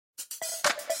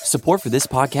Support for this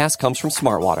podcast comes from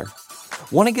Smartwater.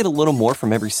 Want to get a little more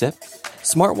from every sip?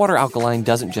 Smartwater Alkaline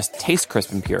doesn't just taste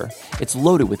crisp and pure, it's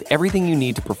loaded with everything you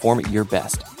need to perform at your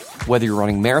best, whether you're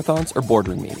running marathons or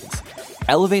boardroom meetings.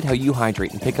 Elevate how you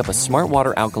hydrate and pick up a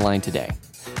Smartwater Alkaline today.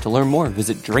 To learn more,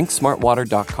 visit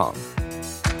drinksmartwater.com.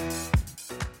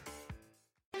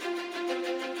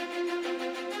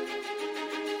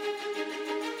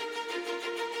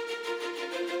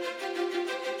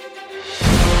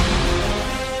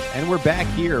 And we're back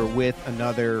here with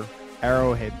another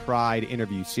Arrowhead Pride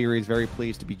interview series. Very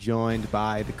pleased to be joined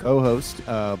by the co-host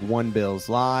of One Bills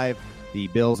Live, the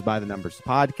Bills by the Numbers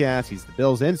podcast. He's the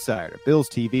Bills Insider, Bills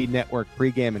TV Network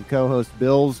pregame and co-host,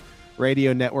 Bills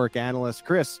Radio Network analyst,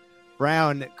 Chris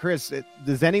Brown. Chris,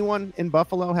 does anyone in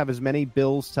Buffalo have as many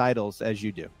Bills titles as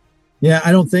you do? Yeah,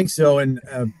 I don't think so. And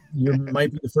you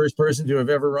might be the first person to have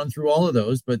ever run through all of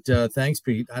those. But thanks,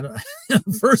 Pete.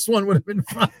 The first one would have been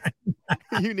fine.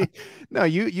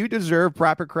 You deserve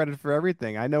proper credit for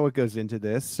everything. I know what goes into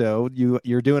this. So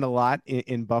you're doing a lot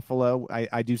in Buffalo.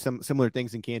 I do some similar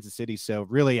things in Kansas City. So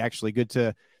really, actually, good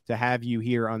to have you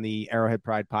here on the Arrowhead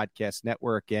Pride Podcast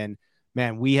Network. And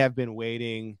man, we have been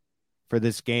waiting for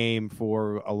this game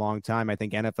for a long time. I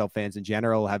think NFL fans in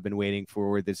general have been waiting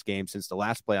for this game since the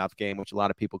last playoff game, which a lot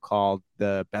of people called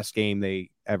the best game they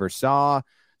ever saw.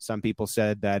 Some people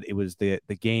said that it was the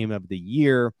game of the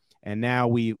year. And now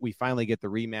we finally get the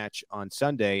rematch on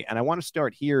Sunday. And I want to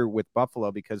start here with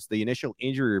Buffalo because the initial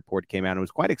injury report came out and it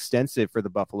was quite extensive for the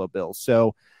Buffalo Bills.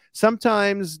 So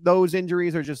sometimes those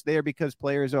injuries are just there because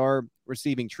players are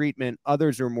receiving treatment.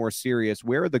 Others are more serious.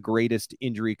 Where are the greatest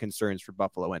injury concerns for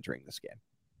Buffalo entering this game?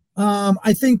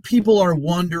 I think people are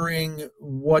wondering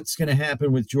what's going to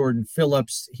happen with Jordan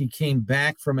Phillips. He came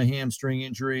back from a hamstring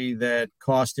injury that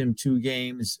cost him 2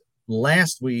 games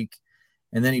last week,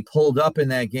 and then he pulled up in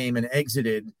that game and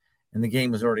exited, and the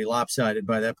game was already lopsided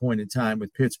by that point in time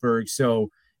with Pittsburgh. So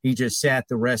he just sat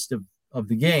the rest of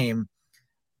the game.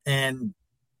 And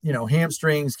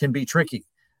hamstrings can be tricky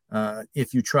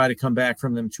if you try to come back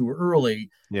from them too early.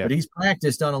 Yeah. But he's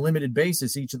practiced on a limited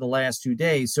basis each of the last 2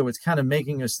 days. So it's kind of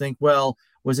making us think, well,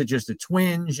 was it just a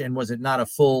twinge and was it not a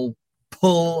full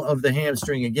pull of the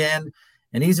hamstring again?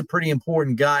 And he's a pretty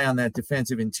important guy on that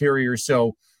defensive interior.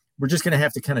 So we're just going to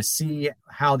have to kind of see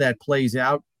how that plays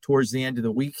out towards the end of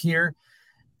the week here.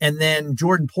 And then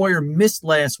Jordan Poyer missed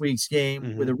last week's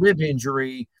game with a rib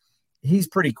injury. He's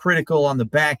pretty critical on the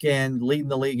back end, leading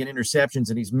the league in interceptions,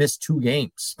 and he's missed 2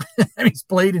 games. He's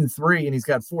played in 3, and he's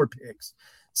got 4 picks.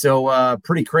 So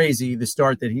pretty crazy the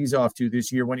start that he's off to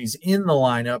this year when he's in the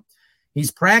lineup.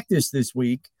 He's practiced this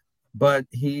week, but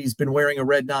he's been wearing a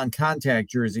red non-contact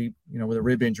jersey, with a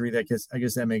rib injury. I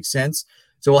guess that makes sense.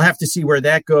 So we'll have to see where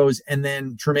that goes. And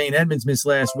then Tremaine Edmonds missed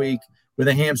last week with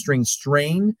a hamstring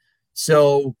strain.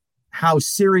 So how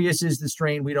serious is the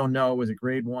strain? We don't know. Was it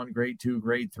grade 1, grade 2,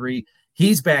 grade 3?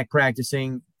 He's back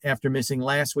practicing after missing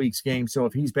last week's game. So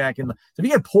if he's back so if you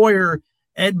get Poyer,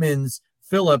 Edmonds,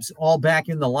 Phillips all back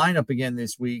in the lineup again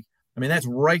this week, I mean, that's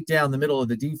right down the middle of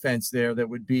the defense there. That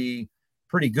would be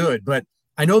pretty good. But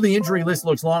I know the injury list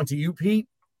looks long to you, Pete.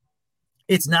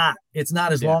 It's not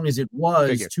as long as it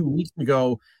was 2 weeks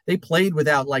ago. They played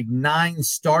without like 9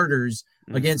 starters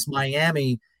against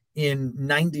Miami in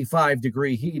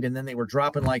 95-degree heat, and then they were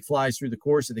dropping like flies through the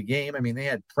course of the game. I mean, they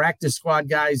had practice squad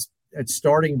guys at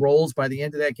starting roles by the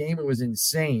end of that game. It was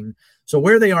insane. So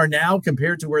where they are now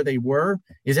compared to where they were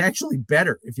is actually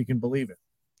better, if you can believe it.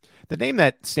 The name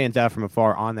that stands out from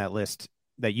afar on that list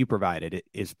that you provided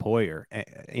is Poyer.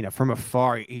 From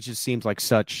afar, he just seems like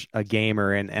such a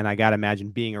gamer, and I got to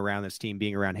imagine being around this team,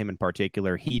 being around him in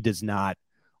particular, he does not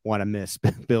want to miss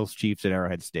Bills Chiefs at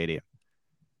Arrowhead Stadium.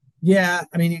 Yeah,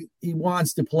 I mean, he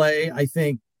wants to play. I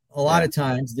think a lot of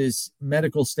times this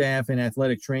medical staff and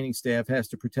athletic training staff has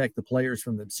to protect the players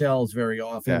from themselves very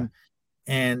often.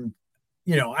 Yeah. And,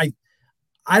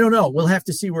 I don't know. We'll have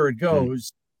to see where it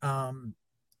goes.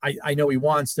 I know he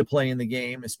wants to play in the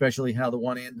game, especially how the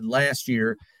one ended last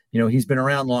year. He's been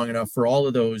around long enough for all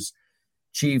of those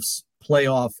Chiefs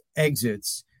playoff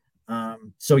exits.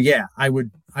 So yeah, I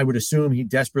would assume he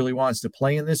desperately wants to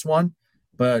play in this one.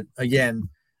 But again,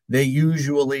 they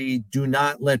usually do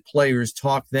not let players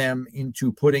talk them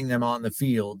into putting them on the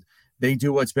field. They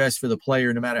do what's best for the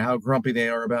player, no matter how grumpy they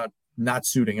are about not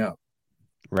suiting up.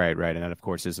 Right. And that, of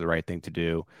course, is the right thing to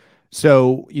do.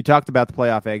 So you talked about the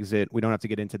playoff exit. We don't have to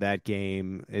get into that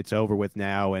game. It's over with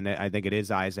now, and I think it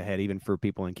is eyes ahead, even for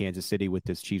people in Kansas City with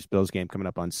this Chiefs-Bills game coming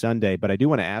up on Sunday. But I do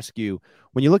want to ask you,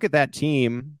 when you look at that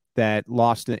team that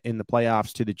lost in the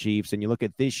playoffs to the Chiefs, and you look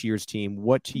at this year's team,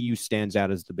 what to you stands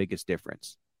out as the biggest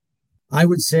difference? I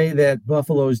would say that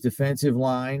Buffalo's defensive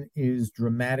line is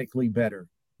dramatically better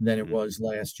than it was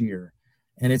last year.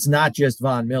 And it's not just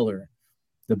Von Miller.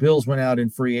 The Bills went out in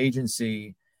free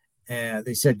agency and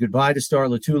they said goodbye to Star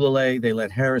Lotulelei. They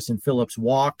let Harrison Phillips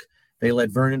walk. They let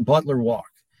Vernon Butler walk.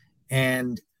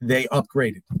 And they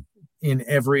upgraded in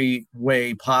every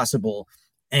way possible.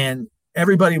 And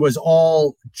everybody was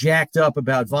all jacked up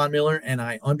about Von Miller, and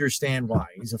I understand why.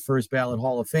 He's a first ballot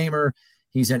Hall of Famer.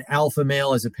 He's an alpha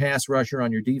male as a pass rusher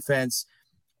on your defense.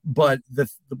 But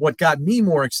what got me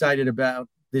more excited about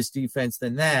this defense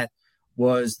than that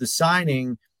was the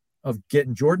signing of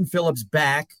getting Jordan Phillips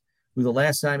back, who the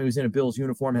last time he was in a Bills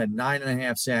uniform had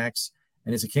 9.5 sacks,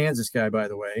 and is a Kansas guy, by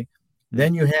the way.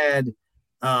 Then you had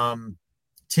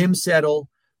Tim Settle,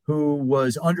 who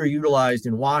was underutilized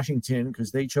in Washington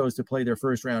because they chose to play their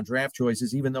first-round draft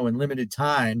choices, even though in limited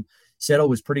time, Settle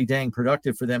was pretty dang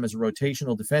productive for them as a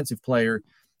rotational defensive player.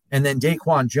 And then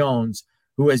Daquan Jones,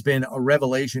 who has been a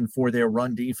revelation for their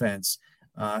run defense.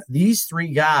 These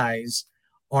three guys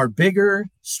are bigger,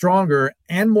 stronger,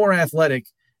 and more athletic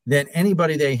than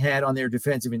anybody they had on their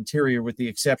defensive interior, with the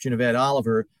exception of Ed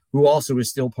Oliver, who also is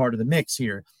still part of the mix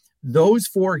here. Those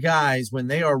four guys, when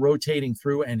they are rotating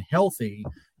through and healthy,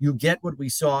 you get what we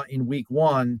saw in week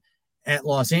 1 at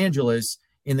Los Angeles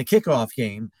in the kickoff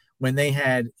game, when they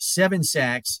had 7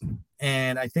 sacks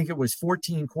and I think it was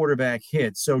 14 quarterback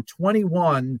hits. So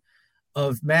 21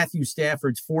 of Matthew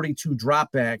Stafford's 42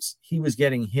 dropbacks, he was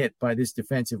getting hit by this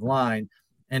defensive line.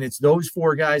 And it's those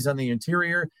four guys on the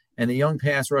interior and the young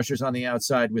pass rushers on the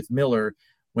outside with Miller.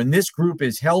 When this group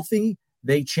is healthy,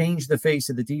 they change the face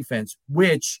of the defense,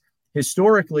 which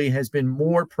historically has been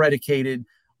more predicated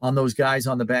on those guys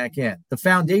on the back end. The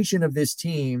foundation of this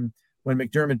team, when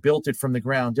McDermott built it from the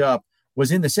ground up,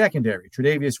 was in the secondary.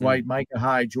 Tre'Davious White, Micah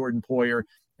Hyde, Jordan Poyer,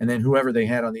 and then whoever they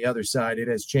had on the other side. It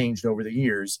has changed over the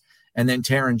years. And then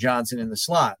Taron Johnson in the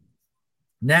slot.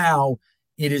 Now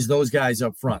it is those guys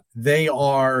up front. They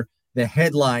are the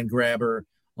headline grabber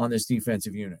on this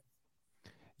defensive unit.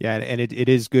 Yeah, and it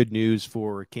is good news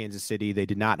for Kansas City. They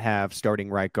did not have starting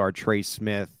right guard Trey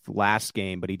Smith last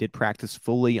game, but he did practice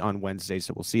fully on Wednesday,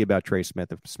 so we'll see about Trey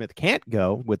Smith. If Smith can't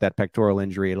go with that pectoral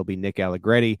injury, it'll be Nick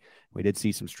Allegretti. We did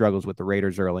see some struggles with the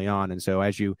Raiders early on, and so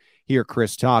as you hear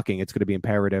Chris talking, it's going to be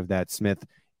imperative that Smith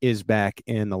is back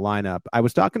in the lineup. I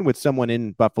was talking with someone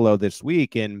in Buffalo this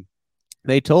week, and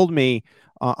they told me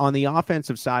on the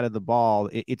offensive side of the ball,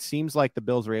 it seems like the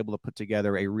Bills are able to put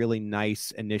together a really nice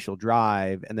initial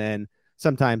drive, and then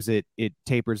sometimes it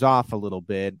tapers off a little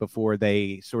bit before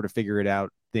they sort of figure it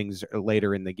out things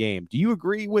later in the game. Do you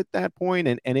agree with that point?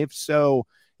 And if so,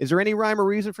 is there any rhyme or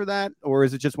reason for that, or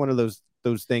is it just one of those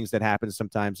things that happens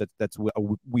sometimes that's a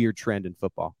weird trend in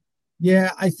football?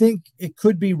 Yeah, I think it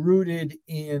could be rooted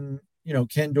in,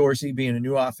 Ken Dorsey being a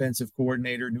new offensive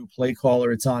coordinator, new play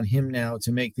caller. It's on him now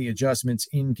to make the adjustments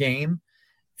in game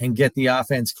and get the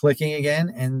offense clicking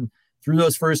again. And through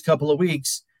those first couple of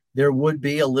weeks, there would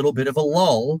be a little bit of a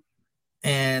lull,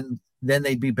 and then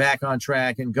they'd be back on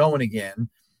track and going again.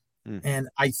 And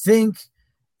I think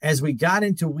as we got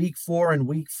into week 4 and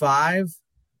week 5,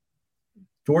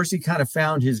 Dorsey kind of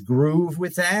found his groove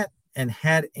with that and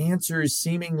had answers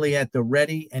seemingly at the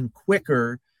ready and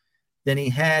quicker than he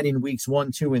had in weeks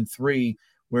 1, 2, and 3,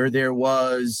 where there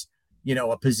was,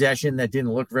 a possession that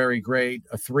didn't look very great,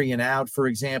 a 3 and out, for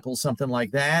example, something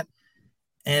like that.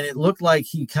 And it looked like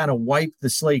he kind of wiped the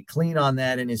slate clean on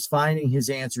that and is finding his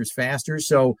answers faster.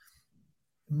 So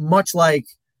much like,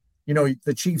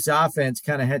 the Chiefs offense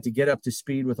kind of had to get up to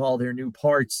speed with all their new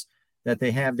parts that they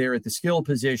have there at the skill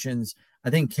positions, I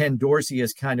think Ken Dorsey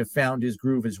has kind of found his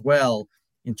groove as well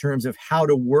in terms of how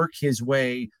to work his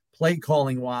way play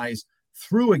calling wise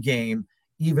through a game,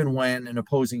 even when an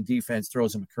opposing defense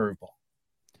throws him a curveball.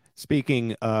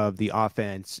 Speaking of the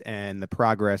offense and the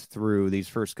progress through these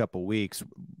first couple weeks,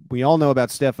 we all know about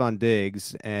Stephon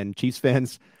Diggs, and Chiefs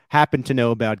fans happen to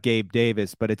know about Gabe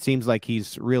Davis, but it seems like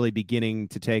he's really beginning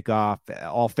to take off.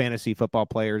 All fantasy football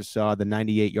players saw the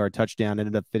 98-yard touchdown,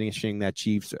 ended up finishing that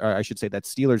that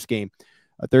Steelers game,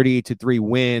 a 38-3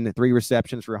 win, 3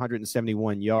 receptions for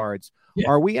 171 yards. Yeah.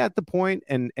 Are we at the point,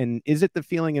 and is it the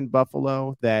feeling in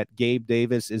Buffalo that Gabe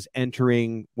Davis is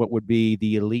entering what would be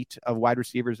the elite of wide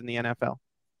receivers in the NFL?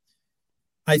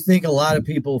 I think a lot of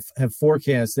people have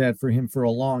forecast that for him for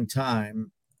a long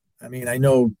time. I mean, I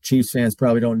know Chiefs fans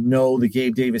probably don't know the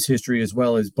Gabe Davis history as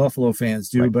well as Buffalo fans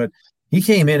do, right. But he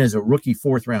came in as a rookie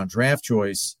 4th-round draft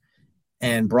choice,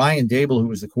 and Brian Daboll, who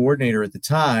was the coordinator at the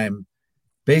time,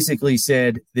 basically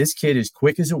said, this kid is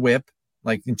quick as a whip,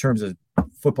 like in terms of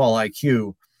football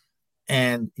IQ,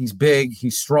 and he's big,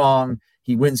 he's strong,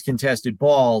 he wins contested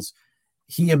balls.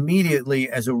 he immediately,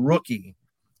 as a rookie,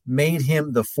 made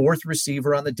him the fourth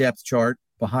receiver on the depth chart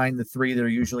behind the three that are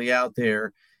usually out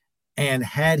there, and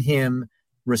had him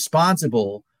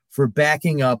responsible for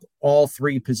backing up all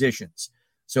three positions.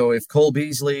 So if Cole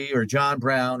Beasley or John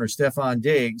Brown or Stephon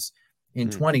Diggs in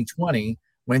 2020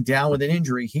 went down with an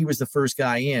injury, he was the first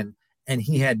guy in, and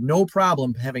he had no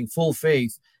problem having full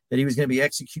faith that he was going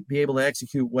to be able to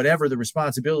execute whatever the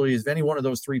responsibilities of any one of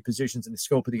those three positions in the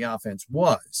scope of the offense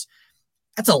was.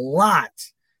 That's a lot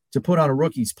to put on a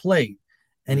rookie's plate.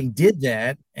 And he did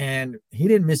that, and he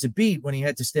didn't miss a beat when he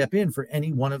had to step in for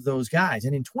any one of those guys.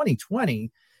 And in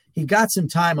 2020, he got some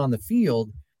time on the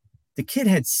field. The kid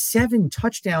had 7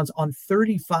 touchdowns on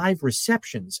 35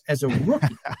 receptions as a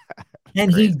rookie,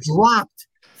 and he dropped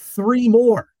 3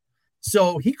 more.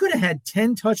 So he could have had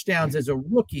 10 touchdowns as a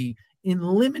rookie in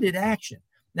limited action.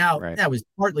 Now, that was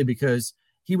partly because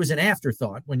he was an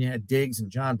afterthought when you had Diggs and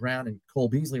John Brown and Cole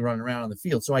Beasley running around on the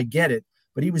field. So I get it.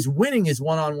 But he was winning his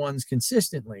one-on-ones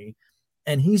consistently,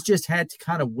 and he's just had to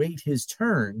kind of wait his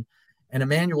turn. And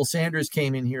Emmanuel Sanders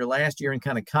came in here last year and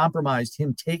kind of compromised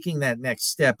him taking that next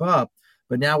step up.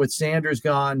 But now with Sanders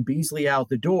gone, Beasley out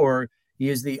the door, he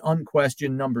is the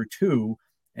unquestioned number 2,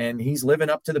 and he's living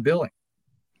up to the billing.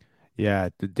 Yeah,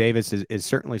 Davis is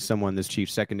certainly someone this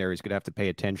Chiefs secondary is going to have to pay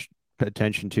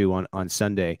attention to on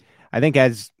Sunday. I think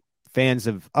as fans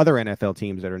of other NFL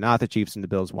teams that are not the Chiefs and the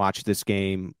Bills watch this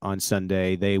game on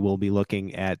Sunday, they will be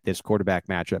looking at this quarterback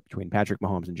matchup between Patrick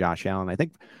Mahomes and Josh Allen. I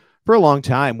think for a long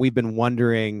time we've been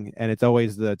wondering, and it's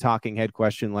always the talking head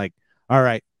question, like, all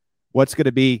right, what's going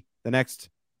to be the next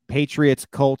Patriots,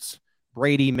 Colts,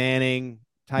 Brady, Manning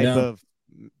type of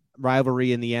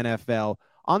rivalry in the NFL?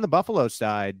 On the Buffalo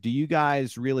side, do you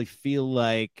guys really feel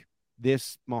like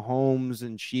this Mahomes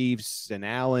and Chiefs and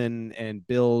Allen and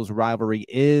Bills rivalry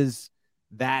is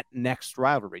that next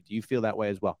rivalry? Do you feel that way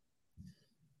as well?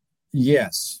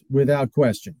 Yes, without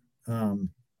question.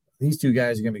 These two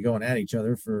guys are going to be going at each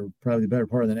other for probably the better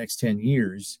part of the next 10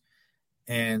 years.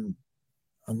 And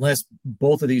unless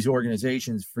both of these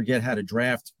organizations forget how to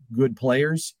draft good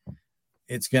players,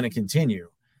 it's going to continue.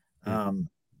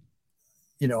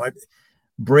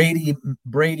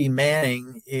 Brady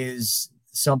Manning is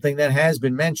something that has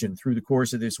been mentioned through the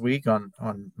course of this week on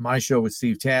my show with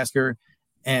Steve Tasker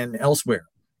and elsewhere,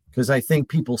 because I think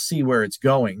people see where it's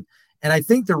going. And I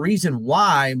think the reason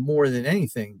why, more than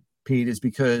anything, Pete, is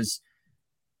because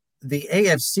the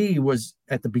AFC was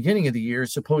at the beginning of the year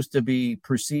supposed to be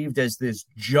perceived as this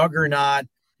juggernaut,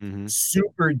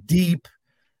 super deep,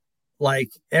 like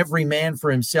every man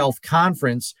for himself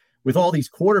conference with all these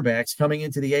quarterbacks coming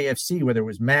into the AFC, whether it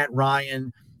was Matt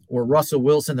Ryan or Russell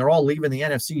Wilson. They're all leaving the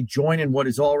NFC, joining what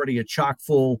is already a chock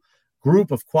full group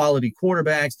of quality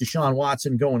quarterbacks. Deshaun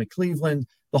Watson going to Cleveland,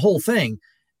 the whole thing.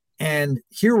 And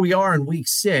here we are in week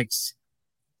 6.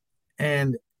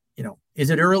 And, is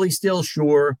it early still?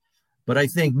 Sure. But I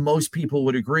think most people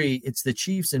would agree it's the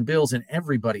Chiefs and Bills and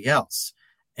everybody else.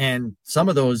 And some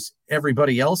of those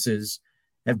everybody else's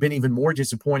have been even more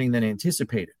disappointing than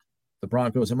anticipated, the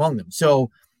Broncos among them.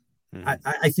 So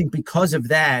I think because of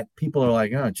that, people are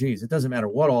like, oh, geez, it doesn't matter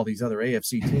what all these other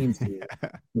AFC teams do.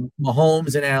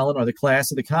 Mahomes and Allen are the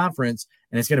class of the conference,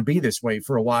 and it's going to be this way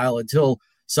for a while until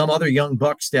some other young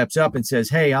buck steps up and says,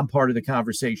 hey, I'm part of the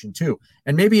conversation too.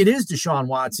 And maybe it is Deshaun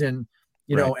Watson,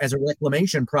 as a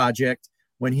reclamation project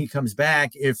when he comes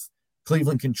back, if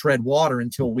Cleveland can tread water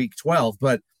until week 12.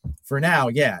 But for now,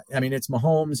 it's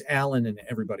Mahomes, Allen, and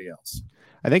everybody else.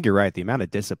 I think you're right. The amount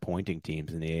of disappointing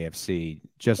teams in the AFC,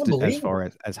 just as far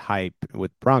as hype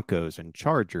with Broncos and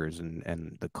Chargers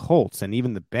and the Colts and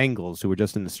even the Bengals, who were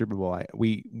just in the Super Bowl.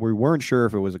 We weren't sure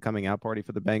if it was a coming out party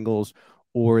for the Bengals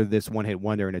or this one-hit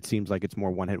wonder, and it seems like it's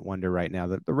more one-hit wonder right now.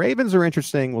 The Ravens are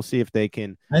interesting. We'll see if they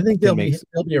can. I think they'll be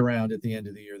around at the end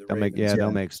of the year.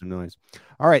 They'll make some noise.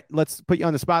 All right, let's put you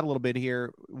on the spot a little bit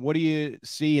here. What do you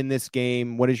see in this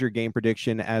game? What is your game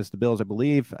prediction as the Bills? I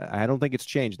believe I don't think it's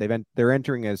changed. They're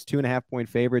entering as 2.5-point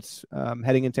favorites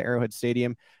heading into Arrowhead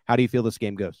Stadium. How do you feel this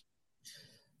game goes?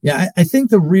 Yeah, I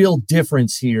think the real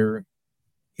difference here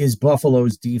is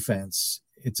Buffalo's defense.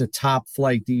 It's a top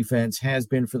flight defense, has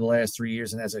been for the last 3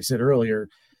 years. And as I said earlier,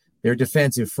 their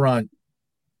defensive front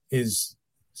it's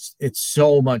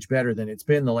so much better than it's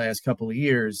been the last couple of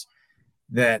years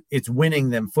that it's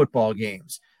winning them football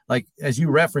games. Like, as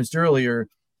you referenced earlier,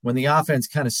 when the offense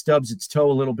kind of stubs its toe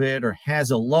a little bit or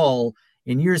has a lull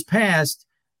in years past,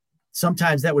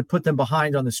 sometimes that would put them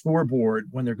behind on the scoreboard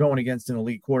when they're going against an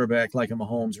elite quarterback like a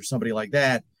Mahomes or somebody like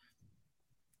that.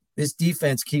 This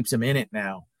defense keeps them in it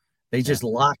now. They just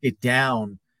lock it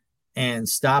down and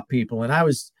stop people. And I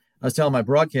was telling my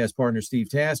broadcast partner, Steve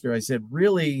Tasker, I said,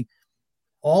 really,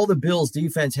 all the Bills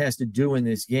defense has to do in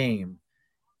this game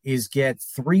is get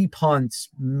 3 punts,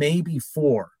 maybe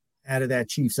 4 out of that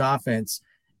Chiefs offense,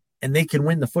 and they can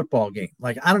win the football game.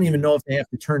 Like, I don't even know if they have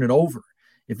to turn it over.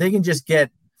 If they can just get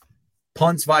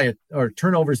punts via or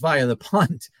turnovers via the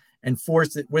punt and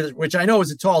force it, which I know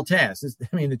is a tall task.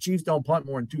 I mean, the Chiefs don't punt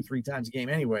more than 2-3 times a game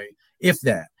anyway, if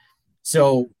that.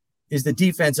 So is the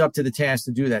defense up to the task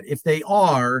to do that? If they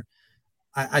are,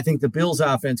 I think the Bills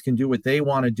offense can do what they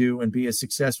want to do and be as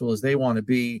successful as they want to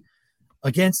be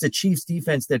against a Chiefs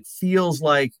defense that feels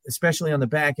like, especially on the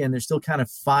back end, they're still kind of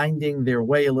finding their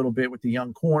way a little bit with the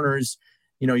young corners.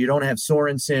 You know, you don't have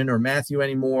Sorensen or Matthew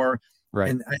anymore. Right.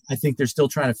 And I think they're still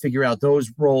trying to figure out those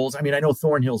roles. I mean, I know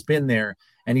Thornhill's been there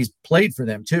and he's played for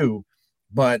them too,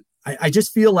 but I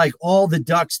just feel like all the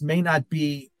ducks may not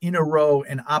be in a row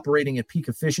and operating at peak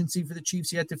efficiency for the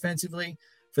Chiefs yet defensively.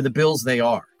 For the Bills, they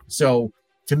are. So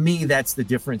to me, that's the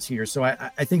difference here. So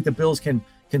I think the Bills can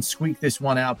squeak this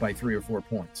one out by 3 or 4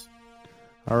 points.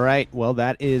 All right. Well,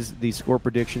 that is the score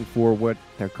prediction for what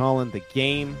they're calling the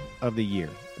game of the year.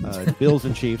 Bills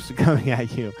and Chiefs coming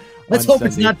at you. Let's hope Sunday.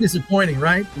 It's not disappointing,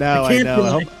 right? No, I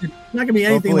know. It's not going to be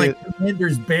anything like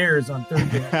Commanders Bears on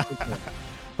Thursday.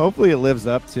 Hopefully it lives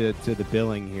up to the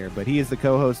billing here. But he is the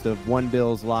co-host of One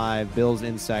Bills Live, Bills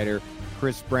Insider,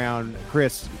 Chris Brown.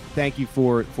 Chris, thank you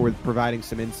for providing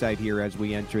some insight here as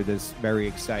we enter this very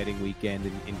exciting weekend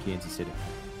in Kansas City.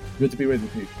 Good to be with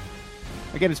you, Pete.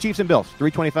 Again, it's Chiefs and Bills,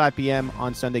 3:25 p.m.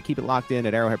 on Sunday. Keep it locked in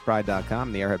at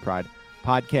arrowheadpride.com, the Arrowhead Pride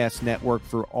Podcast Network,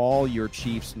 for all your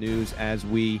Chiefs news as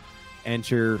we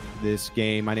enter this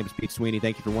game. My name is Pete Sweeney.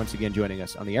 Thank you for once again joining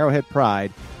us on the Arrowhead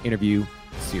Pride interview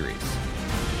series.